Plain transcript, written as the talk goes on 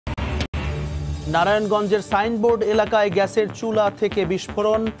নারায়ণগঞ্জের সাইনবোর্ড এলাকায় গ্যাসের চুলা থেকে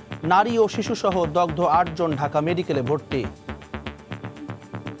বিস্ফোরণ, নারী ও শিশুসহ দগ্ধ ৮ জন, ঢাকা মেডিকেলে ভর্তি।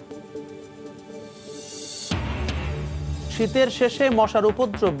 শীতের শেষে মশার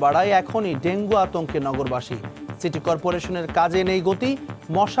উপদ্রব বাড়ায়, এখনই ডেঙ্গু আতঙ্কে নগরবাসী। সিটি কর্পোরেশনের কাজে নেই গতি,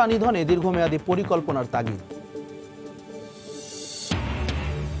 মশা নিধনে দীর্ঘমেয়াদী পরিকল্পনার তাগিদ।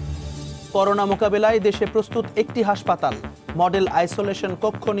 করোনা মোকাবেলায় দেশে প্রস্তুত একটি হাসপাতাল, মডেল আইসোলেশন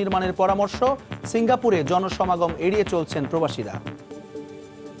কক্ষ নির্মাণের পরামর্শ। সিঙ্গাপুরে জনসমাগম এড়িয়ে চলছেন প্রবাসীরা।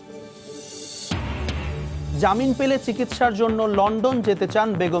 জামিন পেলে চিকিৎসার জন্য লন্ডন যেতে চান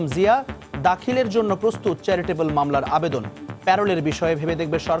বেগম জিয়া, দাখিলের জন্য প্রস্তুত চ্যারিটেবল মামলার আবেদন। প্যারোলের বিষয়ে ভেবে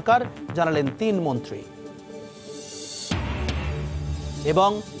দেখবে সরকার, জানালেন 3 মন্ত্রী। এবং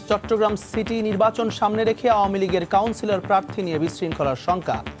চট্টগ্রাম সিটি নির্বাচন সামনে রেখে আওয়ামী লীগের কাউন্সিলর প্রার্থী নিয়ে বিশৃঙ্খলার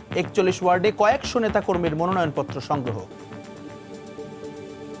শঙ্কা। 41 ওয়ার্ডে কয়েকশো নেতাকর্মীর মনোনয়নপত্র সংগ্রহ।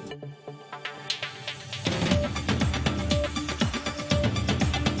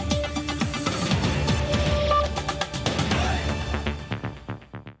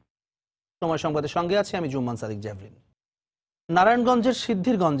 সময় সংবাদের সঙ্গে আছে আমি জুম্মান সাদিক জ্যাভলিন। নারায়ণগঞ্জের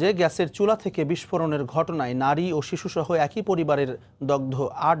সিদ্ধিরগঞ্জে গ্যাসের চুলা থেকে বিস্ফোরণের ঘটনায় নারী ও শিশুসহ একই পরিবারের দগ্ধ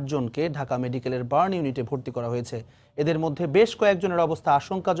 ৮ জনকে ঢাকা মেডিকেলের বার্ন ইউনিটে ভর্তি করা হয়েছে। এদের মধ্যে বেশ কয়েকজনের অবস্থা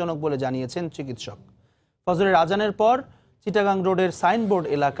আশঙ্কাজনক বলে জানিয়েছেন চিকিৎসক। ফজরের আজানের পর চিটাগাং রোডের সাইনবোর্ড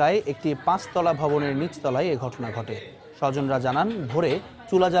এলাকায় একটি 5তলা ভবনের নিচতলায় এ ঘটনা ঘটে। স্বজনরা জানান, ভোরে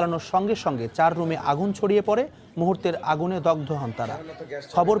চুলা জ্বালানোর সঙ্গে সঙ্গে 4 রুমে আগুন ছড়িয়ে পড়ে। মুহূর্তের আগুনে দগ্ধ হন তারা।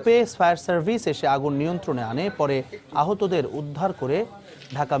 খবর পেয়ে ফায়ার সার্ভিস এসে আগুন নিয়ন্ত্রণে আনে, পরে আহতদের উদ্ধার করে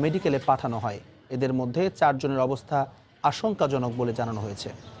ঢাকা মেডিকেলে পাঠানো হয়। এদের মধ্যে 4 জনের অবস্থা আশঙ্কাজনক বলে জানানো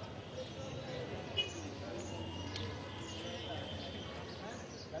হয়েছে।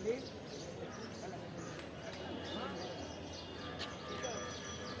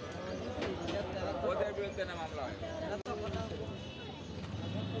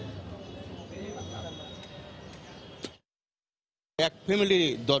 এক ফ্যামিলি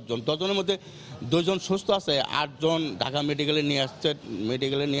 10 জন, 10 জনের মধ্যে 2 জন সুস্থ আছে, 8 জন ঢাকা মেডিকেলে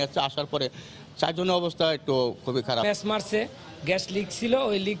নিয়ে আসছে। আসার পরে 4 জনের অবস্থা একটু খুবই খারাপ। গ্যাস মারছে, গ্যাস লিক ছিল,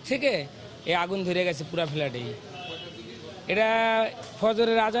 ওই লিক থেকে এই আগুন ধরে গেছে পুরা ফ্ল্যাটেই। এটা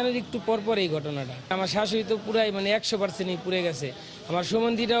ফজরের আজানের একটু পরপর এই ঘটনাটা। আমার শাশুড়ি তো পুরাই 100%ই পুড়ে গেছে। আমার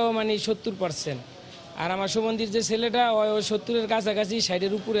সম্বন্ধীটাও 70%। আর আমার সম্বন্ধীর যে ছেলেটা ওই 70-এর কাছাকাছি,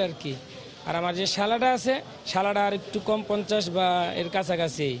 60-এর উপরে আর কি। আর আমার যে শালাটা আছে, শালাটা আর একটু কম, 50 বা এর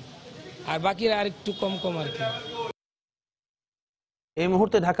কাছাকাছি, আর বাকিরা আর একটু কম আর কি। এই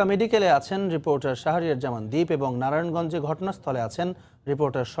মুহূর্তে ঢাকা মেডিকেলে আছেন রিপোর্টার শাহরিয়ার জামান দীপ এবং নারায়ণগঞ্জে ঘটনাস্থলে আছেন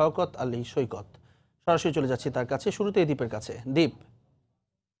রিপোর্টার শওকত আলী সৈকত। সরাসরি চলে যাচ্ছি তার কাছে। শুরুতে দীপের কাছে। দীপ,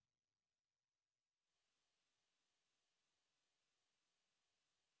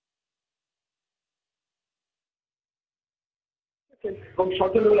 এবং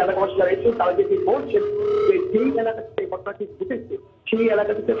সচল এলাকাবাসী যারা এসেছেন তারা যেটি বলছেন যে যেই এলাকাতে এই ঘটনাটি ঘটেছে সেই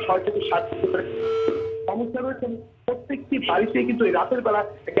এলাকাটিতে 6 থেকে 7 বছরের সমস্যা রয়েছে। প্রত্যেকটি বাড়িতে কিন্তু এই রাতের বেলা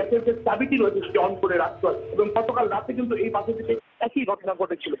গ্যাসের যে চাবিটি রয়েছে সেটি অন করে রাখতে হয় এবং গতকাল রাতে কিন্তু এই বাসাটিতে একই ঘটনা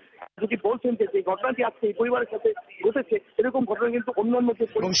ঘটেছিল। যদি বলছেন যে ঘটনাটি আজকে এই পরিবারের সাথে ঘটেছে, এরকম ঘটনা কিন্তু অন্যান্য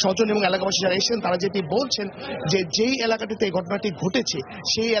এবং স্বজন এবং এলাকাবাসী যারা এসেছেন তারা যেটি বলছেন যে যেই এলাকাটিতে এই ঘটনাটি ঘটেছে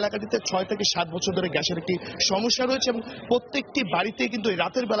সেই এলাকাটিতে 6 থেকে 7 বছর ধরে গ্যাসের একটি সমস্যা রয়েছে এবং প্রত্যেকটি বাড়িতে কিন্তু এই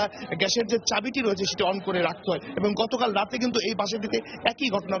রাতের বেলা গ্যাসের যে চাবিটি রয়েছে সেটি অন করে রাখতে হয় এবং গতকাল রাতে কিন্তু এই বাসাটিতে একই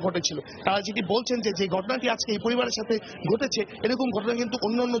ঘটনা ঘটেছিল। তারা যেটি বলছেন যে ঘটনাটি আজকে এই পরিবারের সাথে ঘটেছে, এরকম ঘটনা কিন্তু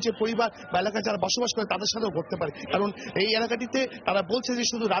অন্যান্য যে পরিবার বা এলাকায় যারা বসবাস করে তাদের সাথেও ঘটতে পারে। কারণ এই এলাকাটিতে তারা বলছে যে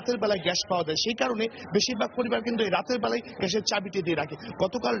শুধু রাতের বেলায় গ্যাস পাওয়া যায়, সেই কারণে বেশিরভাগ পরিবার কিন্তু এই রাতের বেলায় গ্যাসের চাবিটি দিয়ে রাখে।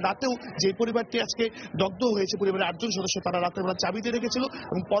 গতকাল রাতেও যে পরিবারটি আজকে দগ্ধ হয়েছে, পরিবারের 8 জন সদস্য, তারা রাতের বেলা চাবি দিয়ে রেখেছিল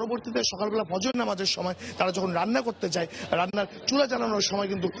এবং পরবর্তীতে সকালবেলা ফজর নামাজের সময় তারা যখন রান্না করতে যায়, রান্নার চুলা জ্বালানোর সময়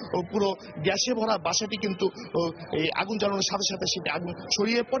কিন্তু পুরো গ্যাসে ভরা বাসাটি কিন্তু এই আগুন জ্বালানোর সাথে সাথে সেটি আগুন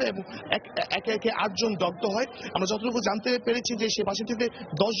ছড়িয়ে পড়ে এবং একে একে 8 জন দগ্ধ হয়। আমরা যতটুকু জানতে পেরেছি যে সে বাসাটিতে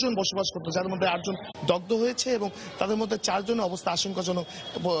 10 জন বসবাস করতো, যার মধ্যে 8 জন দগ্ধ হয়েছে এবং তাদের মধ্যে 4 জনের অবস্থা আশঙ্কাজনক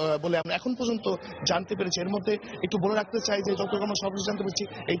বলে আমরা এখন পর্যন্ত জানতে পেরেছি। এর মধ্যে একটু বলে রাখতে চাই যে যতটুকু আমরা সর্বশেষ জানতে পেরেছি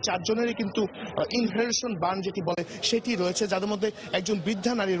এই 4 জনেরই কিন্তু ইনহেরিটেশন বার্ন যেটি বলে সেটি রয়েছে, যাদের মধ্যে একজন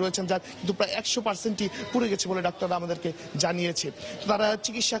বৃদ্ধা নারী রয়েছেন যার কিন্তু প্রায় 100%ই পুড়ে গেছে বলে ডাক্তাররা আমাদেরকে জানিয়েছে। তারা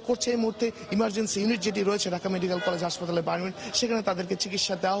চিকিৎসা করছে এই মুহূর্তে ইমার্জেন্সি ইউনিট যেটি রয়েছে ঢাকা মেডিকেল কলেজ হাসপাতালে বার্ন ইউনিট, সেখানে তাদেরকে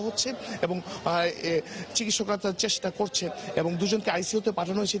চিকিৎসা দেওয়া হচ্ছে এবং চিকিৎসকরা চেষ্টা করছে এবং 2 জনকে আইসিইউতে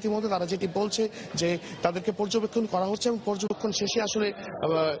পাঠানো হয়েছে ইতিমধ্যে। তারা যেটি বলছে যে তাদেরকে পর্যবেক্ষণ করা হচ্ছে এবং পর্যবেক্ষণ শেষে আসলে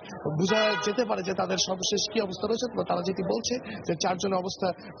বোঝা যেতে পারে যে তাদের সর্বশেষ কি অবস্থা রয়েছে। তারা যেটি বলছে যে 4 জনের অবস্থা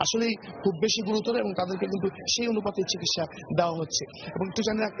আসলেই খুব বেশি গুরুতর এবং তাদেরকে কিন্তু সেই অনুপাতে চিকিৎসা দেওয়া হচ্ছে। এবং একটু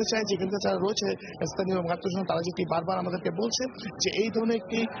জানিয়ে রাখতে চাই যে এখানকার যারা রয়েছে স্থানীয় আত্মীয়স্বজন, তারা যেটি বারবার আমাদেরকে বলছে যে এই ধরনের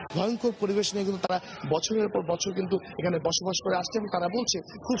একটি ভয়ঙ্কর পরিবেশ নিয়ে কিন্তু তারা বছরের পর বছর কিন্তু এখানে বসবাস করে আসছে এবং তারা বলছে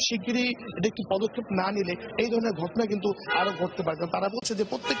খুব শিগগিরই এটা একটি পদক্ষেপ না নিলে এই ধরনের ঘটনা কিন্তু আরো ঘটতে পারে। তারা বলছে যে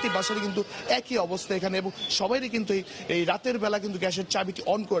প্রত্যেকটি বাসারই কিন্তু একই অবস্থা এখানে এবং সবাইরই কিন্তু এই রাতের বেলা কিন্তু গ্যাসের চাবিটি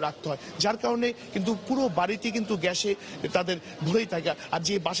অন করে রাখতে হয়, যার কারণে কিন্তু পুরো বাড়িটি কিন্তু গ্যাসে তাদের ভরেই থাকে। আর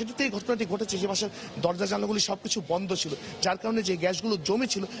যে বাসাটিতে এই ঘটনাটি ঘটেছে সে বাসার দরজা জানালাগুলি সবকিছু বন্ধ ছিল, যার কারণে যে গ্যাসগুলো জমে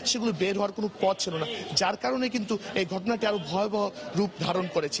ছিল সেগুলো বের হওয়ার কোনো পথ ছিল না, যার কারণে কিন্তু এই ঘটনাটি আরো ভয়াবহ রূপ ধারণ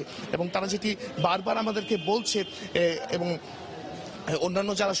করেছে। এবং তারা যেটি বারবার আমাদেরকে বলছে এবং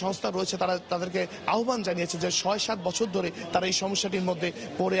অন্যান্য যারা সংস্থা রয়েছে তারা তাদেরকে আহ্বান জানিয়েছে যে 6-7 বছর ধরে তারা এই সমস্যাটির মধ্যে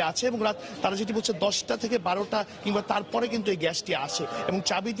পড়ে আছে এবং তারা যেটি বলছে 10টা থেকে 12টা কিংবা তারপরে কিন্তু এই গ্যাসটি আসে এবং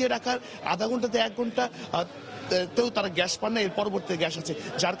চাবি দিয়ে রাখার আধা ঘন্টা থেকে 1 ঘন্টা তেও তারা গ্যাস পান না, এর পরবর্তীতে গ্যাস আছে,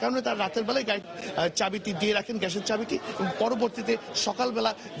 যার কারণে তারা রাতের বেলায় চাবিটি দিয়ে রাখেন, গ্যাসের চাবিটি, এবং পরবর্তীতে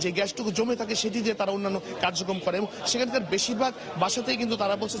সকালবেলা যে গ্যাসটুকু জমে থাকে সেটি দিয়ে তারা অন্যান্য কার্যক্রম করে। এবং সেখানকার বেশিরভাগ বাসাতেই কিন্তু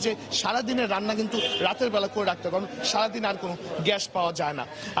তারা বলছে যে সারাদিনের রান্না কিন্তু রাতের বেলা করে রাখতে হয়, কারণ সারাদিন আর কোনো গ্যাস পাওয়া যায় না।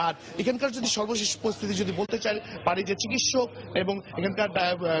 আর এখানকার যদি সর্বশেষ পরিস্থিতি যদি বলতে চাই পারি যে চিকিৎসক এবং এখানকার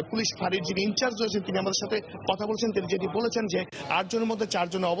পুলিশ ফাঁড়ির যিনি ইনচার্জ রয়েছেন তিনি আমাদের সাথে কথা বলছেন, তিনি যেটি বলেছেন যে 8 জনের মধ্যে 4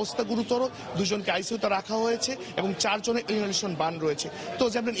 জনের অবস্থা গুরুতর, 2 জনকে আইসিইউতে রাখা হয়েছে এবং 4 জনের ইনহেলেশন বান রয়েছে। তো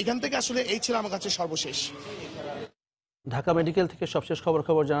যেমন এখান থেকে আসলে এই ছিল আমার কাছে সর্বশেষ। ঢাকা মেডিকেল থেকে সবশেষ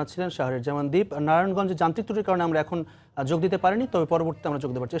খবর জানাচ্ছিলেন শাহরিয়ার জামান দীপ। নারায়ণগঞ্জে যান্ত্রিক ত্রুটির কারণে আমরা এখন যোগ দিতে পারিনি, তবে পরবর্তীতে আমরা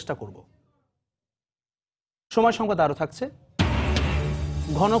যোগ দেওয়ার চেষ্টা করব। সময় সংবাদ আরও থাকছে।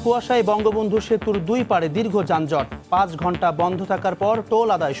 ঘন কুয়াশায় বঙ্গবন্ধু সেতুর 2 পাড়ে দীর্ঘ যানজট, 5 ঘন্টা বন্ধ থাকার পর টোল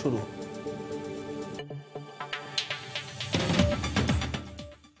আদায় শুরু।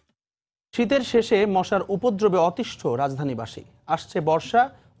 শীতের শেষে মশার উপদ্রবে অতিষ্ঠ রাজধানীবাসী। আসছে বর্ষা,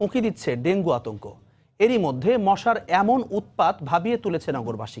 উঁকি দিচ্ছে ডেঙ্গু আতঙ্ক। এরই মধ্যে মশার এমন উৎপাত ভাবিয়ে তুলেছে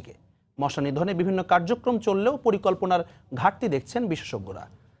নগরবাসীকে। মশা নিধনে বিভিন্ন কার্যক্রম চললেও পরিকল্পনার ঘাটতি দেখছেন বিশেষজ্ঞরা।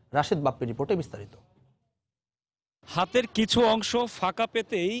 রাশেদ বাপ্পির রিপোর্টে বিস্তারিত। হাতের কিছু অংশ ফাঁকা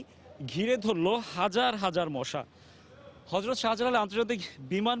পেতেই ঘিরে ধরল হাজার হাজার মশা। হযরত শাহজালাল আন্তর্জাতিক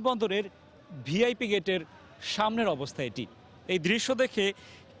বিমানবন্দরের ভিআইপি গেটের সামনের অবস্থা এটি। এই দৃশ্য দেখে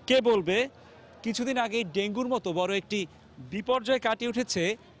কে বলবে কিছুদিন আগেই ডেঙ্গুর মতো বড় একটি বিপর্যয় কাটিয়ে উঠেছে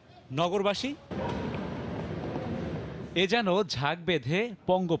নগরবাসী। এ যেন ঝাঁক বেঁধে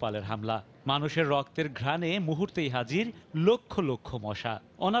পঙ্গপালের হামলা। মানুষের রক্তের ঘ্রাণে মুহূর্তেই হাজির লক্ষ লক্ষ মশা।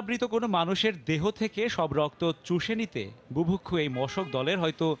 অনাবৃত কোনো মানুষের দেহ থেকে সব রক্ত চুষে নিতে বুভুক্ষু এই মশক দলের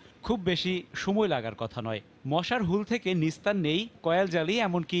হয়তো খুব বেশি সময় লাগার কথা নয়। মশার হুল থেকে নিস্তার নেই, কয়েল জ্বালিয়ে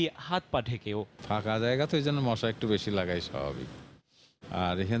এমনকি হাত পা ঢেকেও। ফাঁকা জায়গা তো এই জন্য মশা একটু বেশি লাগাই স্বাভাবিক।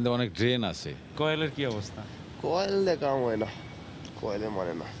 আর এখানে অনেক ড্রেন আছে। কয়েলের কি অবস্থা? কয়েল দিয়ে কাম হয় না, কয়েলে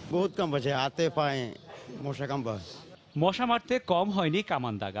মানে না, বহুত কাম পাচ্ছে, হাতে পায়ে মশা কাম পায়। মশা মারতে কম হয়নি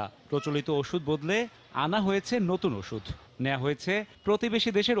কামান দাগা। প্রচলিত ওষুধ বদলে আনা হয়েছে নতুন ওষুধ, নেওয়া হয়েছে প্রতিবেশী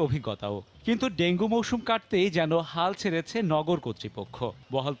দেশের অভিজ্ঞতাও। কিন্তু ডেঙ্গু মৌসুম কাটতেই যেন হাল ছেড়েছে নগর কর্তৃপক্ষ।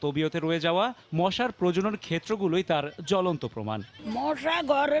 বহাল তবিয়তে রয়ে যাওয়া মশার প্রজনন ক্ষেত্রগুলোই তার জ্বলন্ত প্রমাণ। মশা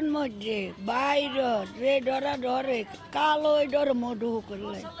ঘরের মধ্যে বাইরে যে ডরা ডরে কালো ডরে মধু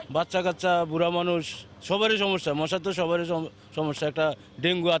করলে বাচ্চা কাচ্চা বুড়া মানুষ সবারই সমস্যা। মশা তো সবারই সমস্যা, একটা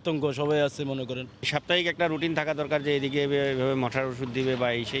ডেঙ্গু আতঙ্ক সবাই আছে মনে করেন। সাপ্তাহিক একটা রুটিন থাকা দরকার যে এদিকে এভাবে মশার ওষুধ দিবে বা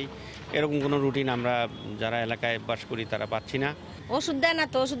সেই এরকম কোনো রুটিন আমরা যারা এলাকায় বাস করি তারা পাচ্ছি না। ওষুধ দেয় না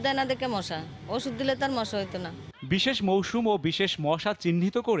তো, ওষুধ দেয় না দেখে মশা, ওষুধ দিলে তার মশা হইতো না। বিশেষ মৌসুম ও বিশেষ মশা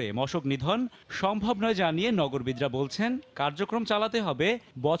চিহ্নিত করে মশক নিধন সম্ভব নয় জানিয়ে নগরবিদরা বলছেন কার্যক্রম চালাতে হবে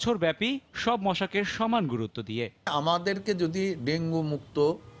বছরব্যাপী সব মশাকে সমান গুরুত্ব দিয়ে। আমাদেরকে যদি ডেঙ্গু মুক্ত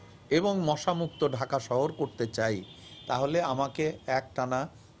এবং মশা মুক্ত ঢাকা শহর করতে চাই তাহলে আমাকে একটানা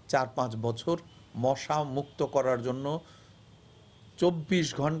 4-5 বছর মশা মুক্ত করার জন্য 24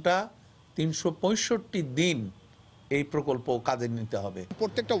 ঘন্টা 365 দিন এই প্রকল্প কাজে নিতে হবে।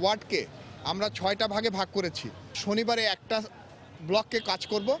 প্রত্যেকটা ওয়ার্ডকে আমরা 6টা ভাগে ভাগ করেছি। শনিবারে একটা ব্লককে কাজ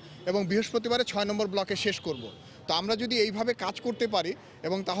করব এবং বৃহস্পতিবারে 6 নম্বর ব্লকে শেষ করব। তো আমরা যদি এইভাবে কাজ করতে পারি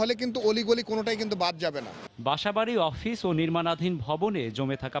এবং তাহলে কিন্তু অলিগলি কোনোটাই কিন্তু বাদ যাবে না। বাসাবাড়ি, অফিস ও নির্মাণাধীন ভবনে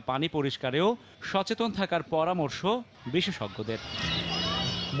জমে থাকা পানি পরিষ্কারেও সচেতন থাকার পরামর্শ বিশেষজ্ঞদের।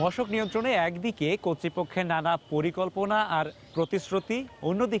 মশক নিয়ন্ত্রণে একদিকে কর্তৃপক্ষের নানা পরিকল্পনা আর প্রতিশ্রুতি,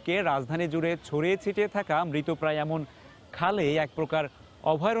 অন্যদিকে রাজধানী জুড়ে ছড়িয়ে ছিটিয়ে থাকা মৃতপ্রায় এমন খালে এক প্রকার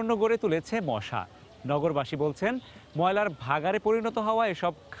অভয়ারণ্য গড়ে তুলেছে মশা। নগরবাসী বলছেন ময়লার ভাগাড়ে পরিণত হওয়া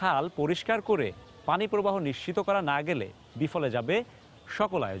এসব খাল পরিষ্কার করে পানি প্রবাহ নিশ্চিত করা না গেলে বিফলে যাবে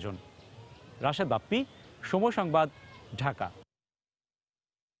সকল আয়োজন। রাশেদ বাপ্পি, সময় সংবাদ, ঢাকা।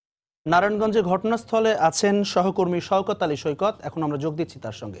 নারায়ণগঞ্জে ঘটনাস্থলে আছেন সহকর্মী শওকত আলী সৈকত। এখন আমরা যোগ দিচ্ছি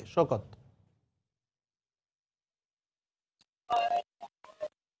তার সঙ্গে। শওকত,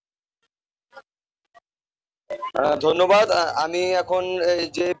 ধন্যবাদ। আমি এখন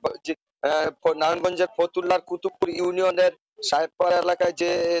যে নারায়ণগঞ্জের ফতুল্লার কুতুবপুর ইউনিয়নের সাহেবপাড়া এলাকায় যে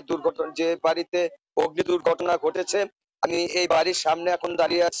বাড়িতে অগ্নি দুর্ঘটনা ঘটেছে, আমি এই বাড়ির সামনে এখন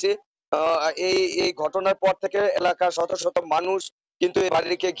দাঁড়িয়ে আছি। এই ঘটনার পর থেকে এলাকার শত শত মানুষ কিন্তু এই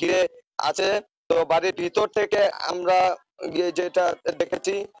বাড়িকে ঘিরে আছে। তো বাড়ির ভিতর থেকে আমরা যেটা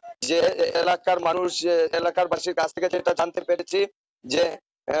দেখেছি, যে এলাকারবাসীর কাছ থেকে যেটা জানতে পেরেছি, যে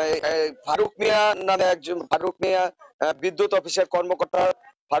ফারুক মিয়া নামে ফারুক মিয়া বিদ্যুৎ অফিসের কর্মকর্তা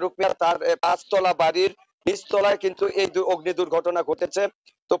ফারুক মিয়া, তার 5 তলা বাড়ির নিচতলায় কিন্তু এই অগ্নি দুর্ঘটনা ঘটেছে।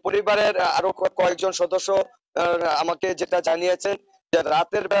 তো পরিবারের আরো কয়েকজন সদস্য আমাকে যেটা জানিয়েছেন, যে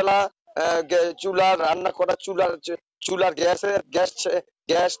রাতের বেলা রান্না করা চুলার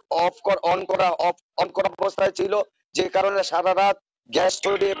গ্যাস অন করা অবস্থায় ছিল, যে কারণে সারা রাত গ্যাস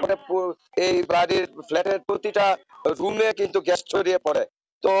ছড়িয়ে পড়ে এই বাড়ির ফ্ল্যাটের প্রতিটা রুমে কিন্তু গ্যাস ছড়িয়ে পড়ে।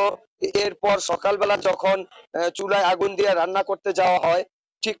 তো এরপর সকালবেলা যখন চুলায় আগুন দিয়ে রান্না করতে যাওয়া হয়,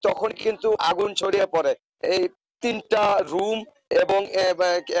 ঠিক তখন কিন্তু আগুন ছড়িয়ে পড়ে এই 3টা রুম এবং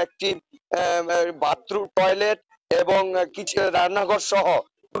একটি বাথরুম, টয়লেট এবং কিছু রান্নাঘর সহ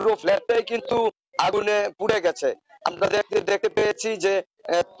পুরো ফ্ল্যাটটাই কিন্তু আগুনে পুড়ে গেছে। আমরা দেখতে পেয়েছি যে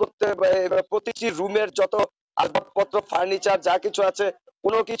প্রতিটি রুমের যত আসবাবপত্র, ফার্নিচার যা কিছু আছে,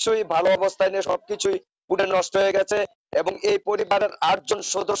 কোনো কিছুই ভালো অবস্থায় নেই, সবকিছুই পুড়ে নষ্ট হয়ে গেছে। এবং এই পরিবারের 8 জন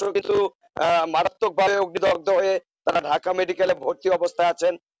সদস্য কিন্তু মারাত্মকভাবে অগ্নিদগ্ধ হয়ে তারা ঢাকা মেডিকেলে ভর্তি অবস্থায়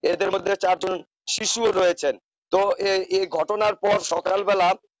আছেন। এদের মধ্যে 4 জন শিশুও রয়েছেন। তো এই ঘটনার পর সকালবেলা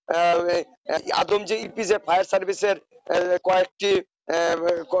আদমজি ইপিজে ফায়ার সার্ভিসের কয়েকটি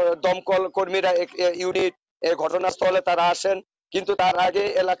দমকল কর্মীরা ইউনিট ঘটনাস্থলে তারা আসেন, কিন্তু তার আগে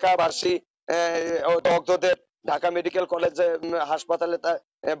এলাকাবাসী দগ্ধদের ঢাকা মেডিকেল কলেজে হাসপাতালে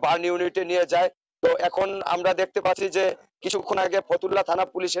বার্ন ইউনিটে নিয়ে যায়। তো এখন আমরা দেখতে পাচ্ছি যে কিছুক্ষণ আগে ফতুল্লা থানা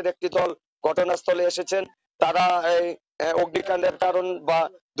পুলিশের একটি দল ঘটনাস্থলে এসেছেন। তারা এই অগ্নিকাণ্ডের কারণ বা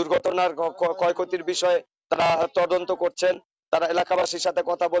দুর্ঘটনার ক্ষয়ক্ষতির বিষয়ে তারা তদন্ত করছেন। তারা এলাকাবাসীর সাথে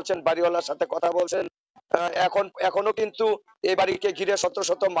কথা বলছেন, বাড়িওয়ালার সাথে কথা বলছেন। এখনো কিন্তু এই বাড়িকে ঘিরে শত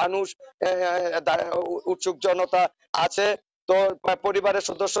শত মানুষ, উৎসুক জনতা আছে। তো পরিবারের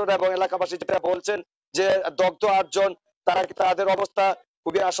সদস্যরা এবং এলাকাবাসী যেটা বলছেন, যে দগ্ধ 8 জন, তাদের অবস্থা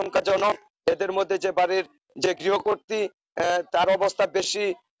খুবই আশঙ্কাজনক। এদের মধ্যে যে বাড়ির যে গৃহকর্ত্রী, তার অবস্থা বেশি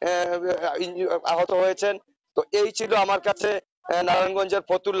আহত হয়েছেন। তো এই ছিল আমার কাছে নারায়ণগঞ্জের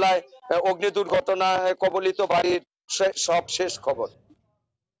ফতুল্লায় অগ্নি দুর্ঘটনায় কবলিত বাড়ির সবশেষ খবর।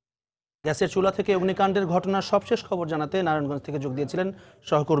 গ্যাসের চুলা থেকে অগ্নিকাণ্ডের ঘটনার সবশেষ খবর জানাতে নারায়ণগঞ্জ থেকে যোগ দিয়েছিলেন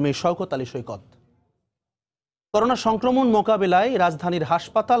সহকর্মী শওকত আলী সৈকত। করোনা সংক্রমণ মোকাবিলায় রাজধানীর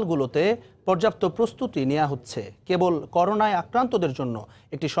হাসপাতালগুলোতে পর্যাপ্ত প্রস্তুতি নেওয়া হচ্ছে। কেবল করোনায় আক্রান্তদের জন্য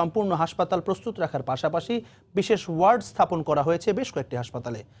একটি সম্পূর্ণ হাসপাতাল প্রস্তুত রাখার পাশাপাশি বিশেষ ওয়ার্ড স্থাপন করা হয়েছে বেশ কয়েকটি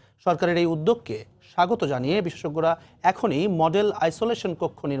হাসপাতালে। সরকারের এই উদ্যোগকে স্বাগত জানিয়ে বিশেষজ্ঞরা এখনই মডেল আইসোলেশন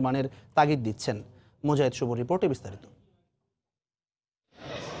কক্ষ নির্মাণের তাগিদ দিচ্ছেন। মুজাহিদ শুভ রিপোর্টে বিস্তারিত।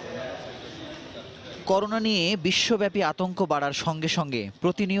 করোনা নিয়ে বিশ্বব্যাপী আতঙ্ক বাড়ার সঙ্গে সঙ্গে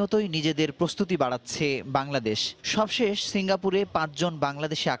প্রতিনিয়তই নিজেদের প্রস্তুতি বাড়াচ্ছে বাংলাদেশ। সবশেষ সিঙ্গাপুরে 5 জন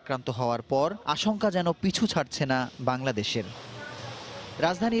বাংলাদেশে আক্রান্ত হওয়ার পর আশঙ্কা যেন পিছু ছাড়ছে না বাংলাদেশের।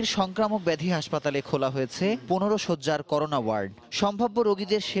 রাজধানীর সংক্রামক ব্যাধি হাসপাতালে খোলা হয়েছে 15 শয্যার করোনা ওয়ার্ড। সম্ভাব্য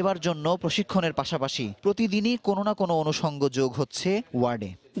রোগীদের সেবার জন্য প্রশিক্ষণের পাশাপাশি প্রতিদিনই কোনো না কোনো অনুষঙ্গ যোগ হচ্ছে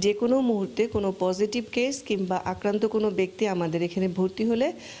ওয়ার্ডে। যে কোনো মুহূর্তে কোনো পজিটিভ কেস কিংবা আক্রান্ত কোনো ব্যক্তি আমাদের এখানে ভর্তি হলে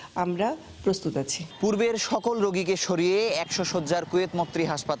আমরা প্রস্তুত আছি। পূর্বের সকল রোগীকে সরিয়ে 100 শয্যার কুয়েত মৈত্রী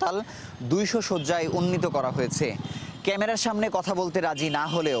হাসপাতাল 200 শয্যায় উন্নীত করা হয়েছে। ক্যামেরার সামনে কথা বলতে রাজি না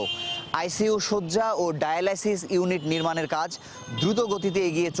হলেও আইসিইউ শয্যা ও ডায়ালাইসিস ইউনিট নির্মাণের কাজ দ্রুত গতিতে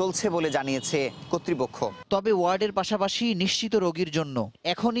এগিয়ে চলছে বলে জানিয়েছে কর্তৃপক্ষ। তবে ওয়ার্ডের পাশাপাশি নিশ্চিত রোগীর জন্য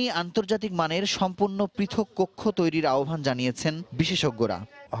এখনই আন্তর্জাতিক মানের সম্পূর্ণ পৃথক কক্ষ তৈরির আহ্বান জানিয়েছেন বিশেষজ্ঞরা।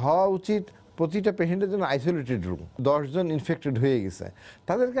 হওয়া উচিত প্রতিটা পেশেন্টের জন্য আইসোলেটেড রুম। 10 জন ইনফেক্টেড হয়ে গেছে,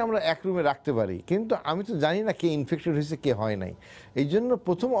 তাদেরকে আমরা এক রুমে রাখতে পারি, কিন্তু আমি তো জানি না কে ইনফেক্টেড হয়েছে কে হয় নাই। এই জন্য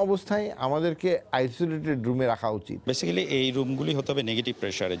প্রথম অবস্থায় আমাদেরকে আইসোলেটেড রুমে রাখা উচিত। বেসিক্যালি এই রুমগুলি হতে হবে নেগেটিভ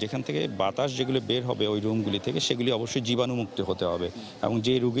প্রেশারে, যেখান থেকে বাতাস যেগুলো বের হবে ওই রুমগুলি থেকে, সেগুলি অবশ্যই জীবাণুমুক্ত হতে হবে। এবং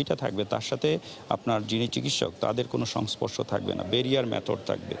যে রুগীটা থাকবে তার সাথে আপনার যিনি চিকিৎসক তাদের কোনো সংস্পর্শ থাকবে না, বেরিয়ার মেথড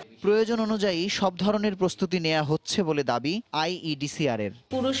থাকবে। প্রয়োজন অনুযায়ী সব ধরনের প্রস্তুতি নেওয়া হচ্ছে বলে দাবি আইইডিসিআর এর।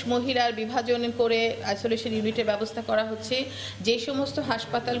 পুরুষ মহিলার বিভাজন জন করে আইসোলেশন ইউনিটের ব্যবস্থা করা হচ্ছে। যে সমস্ত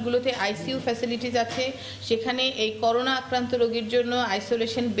হাসপাতালগুলোতে আইসিইউ ফ্যাসিলিটিস আছে সেখানে এই করোনা আক্রান্ত রোগীর জন্য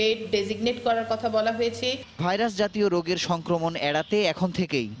আইসোলেশন বেড ডেজিগনেট করার কথা বলা হয়েছে। ভাইরাস জাতীয় রোগের সংক্রমণ এড়াতে এখন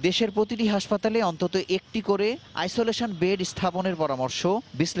থেকেই দেশের প্রতিটি হাসপাতালে অন্তত একটি করে আইসোলেশন বেড স্থাপনের পরামর্শ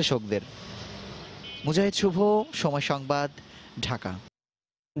বিশ্লেষকদের। মুজাহিদ শুভ, সময় সংবাদ, ঢাকা।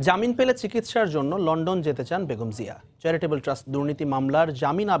 জামিন পেলে চিকিৎসার জন্য লন্ডন যেতে চান বেগম জিয়া। চ্যারিটেবল ট্রাস্ট দুর্নীতি মামলার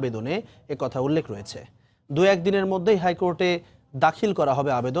জামিন আবেদনে একথা উল্লেখ রয়েছে। 2-1 দিনের মধ্যেই হাইকোর্টে দাখিল করা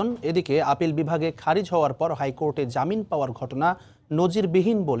হবে আবেদন। এদিকে আপিল বিভাগে খারিজ হওয়ার পর হাইকোর্টে জামিন পাওয়ার ঘটনা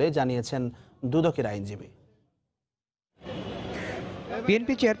নজিরবিহীন বলে জানিয়েছেন দুদকের আইনজীবী।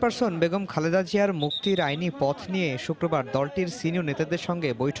 বিএনপি চেয়ারপারসন বেগম খালেদা জিয়ার মুক্তির আইনি পথ নিয়ে শুক্রবার দলটির সিনিয়র নেতাদের সঙ্গে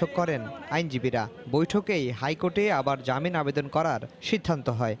বৈঠক করেন আইনজীবীরা। বৈঠকেই হাইকোর্টে আবার জামিন আবেদন করার সিদ্ধান্ত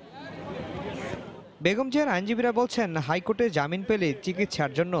হয়। বেগম জিয়ার আইনজীবীরা বলছেন, হাইকোর্টে জামিন পেলে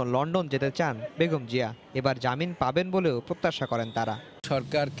চিকিৎসার জন্য লন্ডন যেতে চান বেগম জিয়া। এবার জামিন পাবেন বলেও প্রত্যাশা করেন তারা।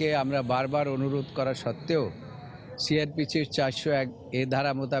 সরকারকে আমরা বারবার অনুরোধ করা সত্ত্বেও সিআরপিসির 401 এ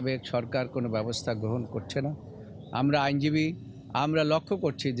ধারা মোতাবেক সরকার কোনো ব্যবস্থা গ্রহণ করছে না। আমরা আইনজীবী আমরা লক্ষ্য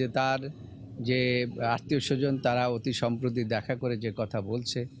করছি যে তার যে আত্মীয় স্বজন তারা অতি সম্প্রতি দেখা করে যে কথা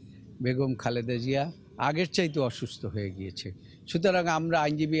বলছে, বেগম খালেদা জিয়া আগের চাইতে অসুস্থ হয়ে গিয়েছে। সুতরাং আমরা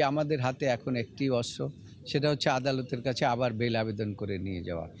আইনজীবী আমাদের হাতে এখন একটি অস্ত্র, সেটা হচ্ছে আদালতের কাছে আবার বেল আবেদন করে নিয়ে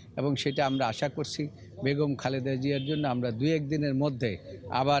যাওয়া, এবং সেটা আমরা আশা করছি বেগম খালেদা জিয়ার জন্য আমরা 2-1 দিনের মধ্যে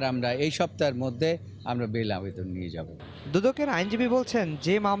আবার আমরা এই সপ্তাহের মধ্যে আমরা বেল আবেদন নিয়ে যাব। দুদকের আইনজীবী বলছেন,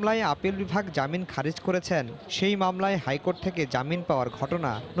 যে মামলায় আপিল বিভাগ জামিন খারিজ করেছেন সেই মামলায় হাইকোর্ট থেকে জামিন পাওয়ার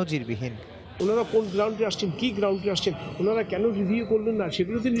ঘটনা নজিরবিহীন। ওনারা কোন গ্রাউন্ডে আসছেন, কী গ্রাউন্ডে আসছেন, ওনারা কেন রিভিউ করলেন না,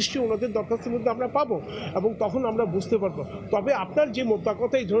 সেগুলোতে নিশ্চয়ই ওনাদের দরখাস্তের মধ্যে আমরা পাবো এবং তখন আমরা বুঝতে পারবো। তবে আপনার যে মোদ্দা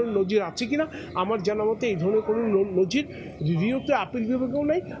কথা এই ধরনের নজির আছে কিনা, আমার জানা মতে এই ধরনের কোনো নজির রিভিউতে আপিল বিভাগেও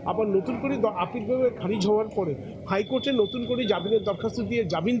নেই। আবার নতুন করে আপিল বিভাগে খারিজ হওয়ার পরে হাইকোর্টে নতুন করে জামিনের দরখাস্ত দিয়ে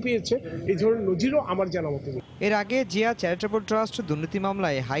জামিন পেয়েছে, এই ধরনের নজিরও আমার জানা মতে নেই। এর আগে জিয়া চ্যারিটেবল ট্রাস্ট দুর্নীতি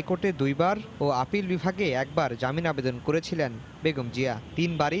মামলায় হাইকোর্টে 2 বার ও আপিল বিভাগে 1 বার জামিন আবেদন করেছিলেন বেগম জিয়া।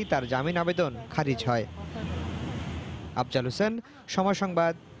 3 বারই তার জামিন আবেদন খারিজ হয়। আফজাল হোসেন, সময়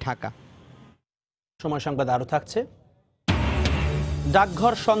সংবাদ, ঢাকা। সময় সংবাদ আরও থাকছে।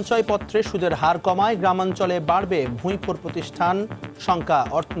 ডাকঘর সঞ্চয়পত্রে সুদের হার কমায়, গ্রামাঞ্চলে বাড়বে ভূঁইফোর প্রতিষ্ঠান সংখ্যা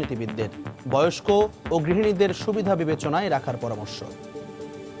অর্থনীতিবিদদের। বয়স্ক ও গৃহিণীদের সুবিধা বিবেচনায় রাখার পরামর্শ।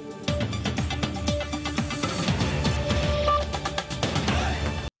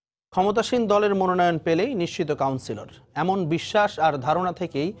 ক্ষমতাসীন দলের মনোনয়ন পেলেই নিশ্চিত কাউন্সিলর, এমন বিশ্বাস আর ধারণা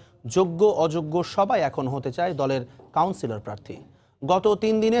থেকেই যোগ্য অযোগ্য সবাই এখন হতে চায় দলের কাউন্সিলর প্রার্থী। গত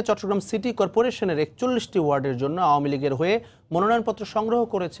 3 দিনে চট্টগ্রাম সিটি কর্পোরেশনের 41টি ওয়ার্ডের জন্য আওয়ামী লীগের হয়ে মনোনয়নপত্র সংগ্রহ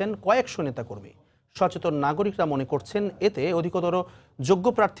করেছেন কয়েকশো নেতাকর্মী। সচেতন নাগরিকরা মনে করছেন এতে অধিকতর যোগ্য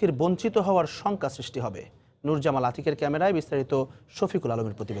প্রার্থীর বঞ্চিত হওয়ার শঙ্কা সৃষ্টি হবে। নুরজামাল আতিকের ক্যামেরায় বিস্তারিত শফিকুল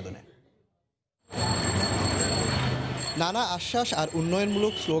আলমের প্রতিবেদনে। নানা আশ্বাস আর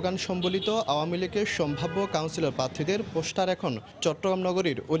উন্নয়নমূলক স্লোগান সম্বলিত আওয়ামী লীগের সম্ভাব্য কাউন্সিলর প্রার্থীদের পোস্টার এখন চট্টগ্রাম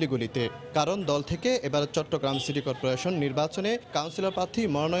নগরীর অলিগলিতে। কারণ দল থেকে এবার চট্টগ্রাম সিটি কর্পোরেশন নির্বাচনে কাউন্সিলর প্রার্থী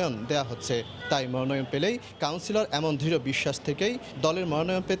মনোনয়ন দেয়া হচ্ছে। তাই মনোনয়ন পেলেই কাউন্সিলর, এমন দৃঢ় বিশ্বাস থেকেই দলের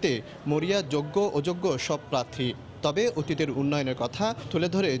মনোনয়ন পেতে মরিয়া যোগ্য অযোগ্য সব প্রার্থী। তবে অতীতের উন্নয়নের কথা তুলে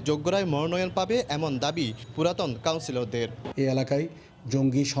ধরে যোগ্যরাই মনোনয়ন পাবে এমন দাবি পুরাতন কাউন্সিলরদের। এই এলাকায়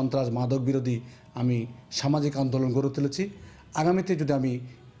জঙ্গি, সন্ত্রাস, মাদক বিরোধী আমি সামাজিক আন্দোলন গড়ে তুলেছি। আগামীতে যদি আমি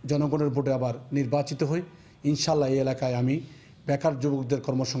জনগণের ভোটে আবার নির্বাচিত হই, ইনশাল্লাহ এই এলাকায় আমি বেকার যুবকদের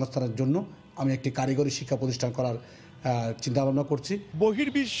কর্মসংস্থানের জন্য আমি একটি কারিগরি শিক্ষা প্রতিষ্ঠান করার চিন্তাভাবনা করছি।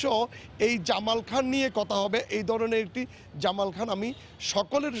 বহির্বিশ্ব এই জামাল খান নিয়ে কথা হবে, এই ধরনের একটি জামাল খান আমি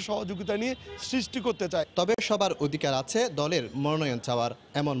সকলের সহযোগিতা নিয়ে সৃষ্টি করতে চাই। তবে সবার অধিকার আছে দলের মনোনয়ন চাওয়ার,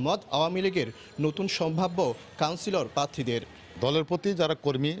 এমন মত আওয়ামী লীগের নতুন সম্ভাব্য কাউন্সিলর প্রার্থীদের। দলের প্রতি যারা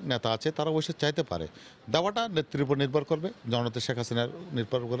কর্মী নেতা আছে তারা অবশ্যই চাইতে পারে, দেওয়াটা নেত্রীর উপর নির্ভর করবে, জননেত্রী শেখ হাসিনার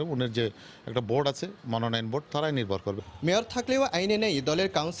নির্ভর করবে, উনার যে একটা বোর্ড আছে মনোনয়ন বোর্ড, তারাই নির্ভর করবে। মেয়র থাকলেও আইনে নেই দলের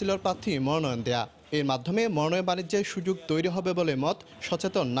কাউন্সিলর প্রার্থী মনোনয়ন দেয়া। এর মাধ্যমে মনোনয়ন বাণিজ্যের সুযোগ তৈরি হবে বলে মত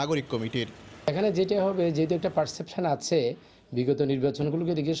সচেতন নাগরিক কমিটির। এখানে যেটা হবে, যেহেতু একটা পারসেপশন আছে বিগত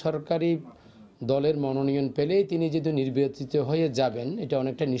নির্বাচনগুলোকে দেখে সরকারি দলের মনোনয়ন পেলেই তিনি যেহেতু নির্বাচিত হয়ে যাবেন, এটা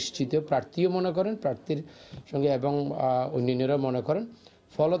অনেকটা নিশ্চিত প্রার্থীও মনে করেন, প্রার্থীর সঙ্গে এবং অন্যান্যরাও মনে করেন।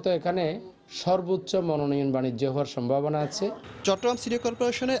 ফলত এখানে সর্বোচ্চ মনোনয়ন বাণিজ্য হওয়ার সম্ভাবনা আছে। চট্টগ্রাম সিটি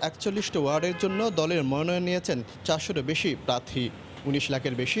কর্পোরেশনের 41টি ওয়ার্ডের জন্য দলের মনোনয়ন নিয়েছেন 400-র বেশি প্রার্থী। 19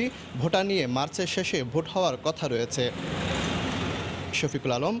 লাখের বেশি ভোটার নিয়ে মার্চের শেষে ভোট হওয়ার কথা রয়েছে।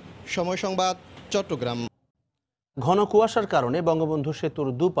 শফিকুল আলম, সময় সংবাদ, চট্টগ্রাম। ঘন কুয়াশার কারণে বঙ্গবন্ধু সেতুর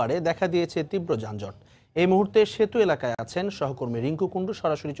দুপারে দেখা দিয়েছে তীব্র যানজট। এই মুহূর্তে সেতু এলাকায় আছেন সহকর্মী রিঙ্কু কুণ্ডু।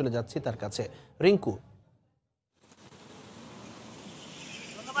 সরাসরি চলে যাচ্ছি তার কাছে। রিঙ্কু,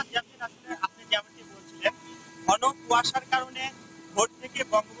 আপনি যেমনটি বলছিলেন, ঘন কুয়াশার কারণে ভোর থেকে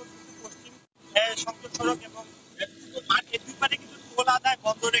বঙ্গবন্ধু পশ্চিম সংযোগ সড়ক এবং মাঠের দুই পারে কিন্তু টোল আদায়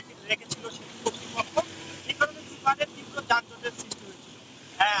বন্ধ রেখেছিল সেতু কর্তৃপক্ষ। এই কারণে দুপারে তীব্র যানজটের সৃষ্টি হয়েছিল।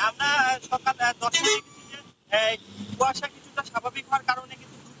 আমরা সকাল 10টায় দেখেছি যে কুয়াশা কিছুটা স্বাভাবিক হওয়ার কারণে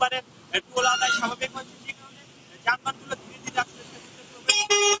কিন্তু দুপারে টোল আদায় স্বাভাবিক হয়েছে, যে কারণে যানবাহনগুলো ধীরে ধীরে আসলে সেতুতে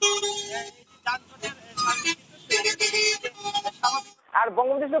যানজটের স্বাভাবিক। আর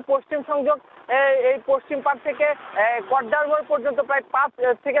বঙ্গবন্ধু পশ্চিম সংযোগ এই পশ্চিম পাড় থেকে কড্ডার মোড় পর্যন্ত প্রায় 5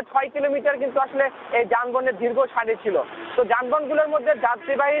 থেকে 6 কিলোমিটার কিন্তু আসলে এই যানবাহনের দীর্ঘ সারি ছিল। তো যানবাহনগুলোর মধ্যে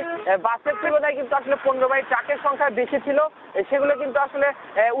যাত্রীবাহী বাসের তুলনায় কিন্তু আসলে পণ্যবাহী ট্রাকের সংখ্যা বেশি ছিল। সেগুলো কিন্তু আসলে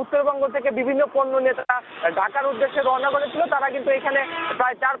উত্তরবঙ্গ থেকে বিভিন্ন পণ্য নিয়ে তারা ঢাকার উদ্দেশ্যে রওনা করেছিল। তারা কিন্তু এখানে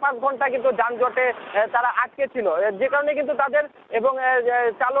প্রায় 4-5 ঘন্টা কিন্তু যানজটে তারা আটকে ছিল, যে কারণে কিন্তু তাদের এবং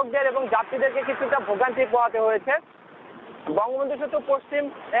চালকদের এবং যাত্রীদেরকে কিছুটা ভোগান্তি পোহাতে হয়েছে। বঙ্গবন্ধু সেতু পশ্চিম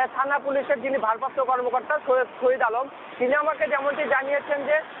থানা পুলিশের যিনি ভারপ্রাপ্ত কর্মকর্তা শহীদ আলম, তিনি আমাকে যেমনটি জানিয়েছেন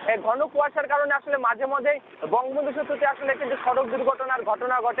যে ঘন কুয়াশার কারণে আসলে মাঝে মাঝেই বঙ্গবন্ধু সেতুতে আসলে কিন্তু সড়ক দুর্ঘটনার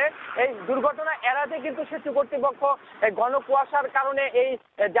ঘটনা ঘটে। এই দুর্ঘটনা এড়াতে কিন্তু সেতু কর্তৃপক্ষ ঘন কুয়াশার কারণে এই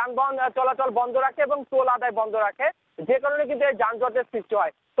যানবাহন চলাচল বন্ধ রাখে এবং টোল আদায় বন্ধ রাখে, যে কারণে কিন্তু এই যানজটের সৃষ্টি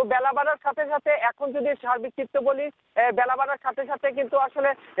হয়। তো বেলা বাড়ার সাথে সাথে এখন যদি সার্বিক চিত্র বলি, বেলা বাড়ার সাথে সাথে কিন্তু আসলে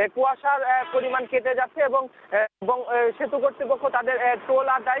কুয়াশার পরিমাণ কেটে যাচ্ছে এবং সেতু কর্তৃপক্ষ তাদের টোল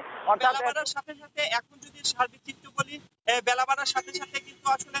আদায় অর্থাৎ সাথে সাথে এখন যদি সার্বিক চিত্র বলি, বেলা বাড়ার সাথে সাথে কিন্তু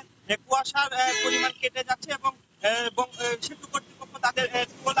আসলে কুয়াশার পরিমাণ কেটে যাচ্ছে এবং সেতু কর্তৃপক্ষ তাদের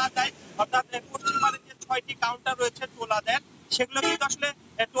টোল আদায় অর্থাৎ পশ্চিমবঙ্গের যে 6টি কাউন্টার রয়েছে টোল আদায়, সেগুলো কিন্তু আসলে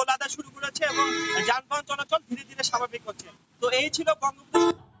টোল আদায় শুরু করেছে এবং যানবাহন চলাচল ধীরে ধীরে স্বাভাবিক হচ্ছে। তো এই ছিল বঙ্গবন্ধু।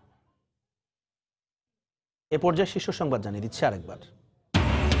 এ পর্যায়ে শীর্ষ সংবাদ জানিয়ে দিচ্ছে আরেকবার।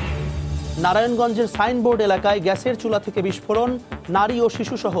 নারায়ণগঞ্জের সাইনবোর্ড এলাকায় গ্যাসের চুলা থেকে বিস্ফোরণ, নারী ও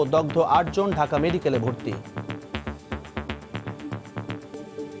শিশুসহ দগ্ধ 8 জন, ঢাকা মেডিকেলে ভর্তি।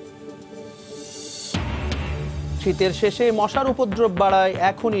 শীতের শেষে মশার উপদ্রব বাড়ায়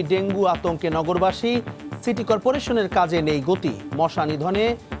এখনই ডেঙ্গু আতঙ্কে নগরবাসী। সিটি কর্পোরেশনের কাজে নেই গতি, মশা নিধনে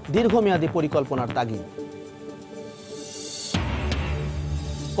দীর্ঘমেয়াদী পরিকল্পনার তাগিদ।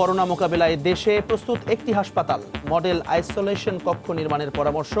 করোনা মোকাবিলায় দেশে প্রস্তুত একটি হাসপাতাল, মডেল আইসোলেশন কক্ষ নির্মাণের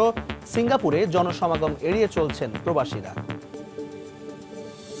পরামর্শ। সিঙ্গাপুরে জনসমাগম এড়িয়ে চলছেন প্রবাসীরা।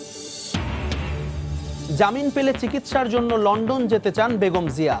 জামিন পেলে চিকিৎসার জন্য লন্ডন যেতে চান বেগম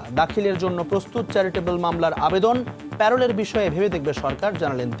জিয়া, দাখিলের জন্য প্রস্তুত চ্যারিটেবল মামলার আবেদন। প্যারোলের বিষয়ে ভেবে দেখবে সরকার,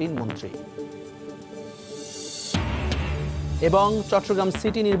 জানালেন 3 মন্ত্রী। এবং চট্টগ্রাম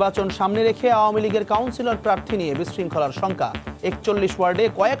সিটি নির্বাচন সামনে রেখে আওয়ামী লীগের কাউন্সিলর প্রার্থী নিয়ে বিশৃঙ্খলার শঙ্কা, 41 ওয়ার্ডে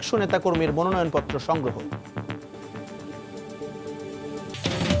কয়েকশো নেতাকর্মীর মনোনয়নপত্র সংগ্রহ।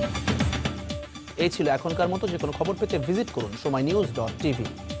 এই ছিল এখনকার মতো। যে কোনো খবর পেতে ভিজিট করুন সময়নিউজ.tv।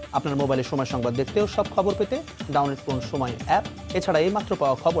 আপনার মোবাইলে সময় সংবাদ দেখতেও সব খবর পেতে ডাউনলোড করুন সময় অ্যাপ। এছাড়া এই মাত্র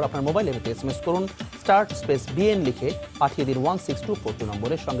পাওয়া খবর আপনার মোবাইলে পেতে SMS করুন *BN লিখে পাঠিয়ে দিন 16242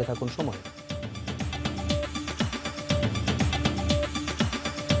 নম্বরে। সঙ্গে থাকুন সময়।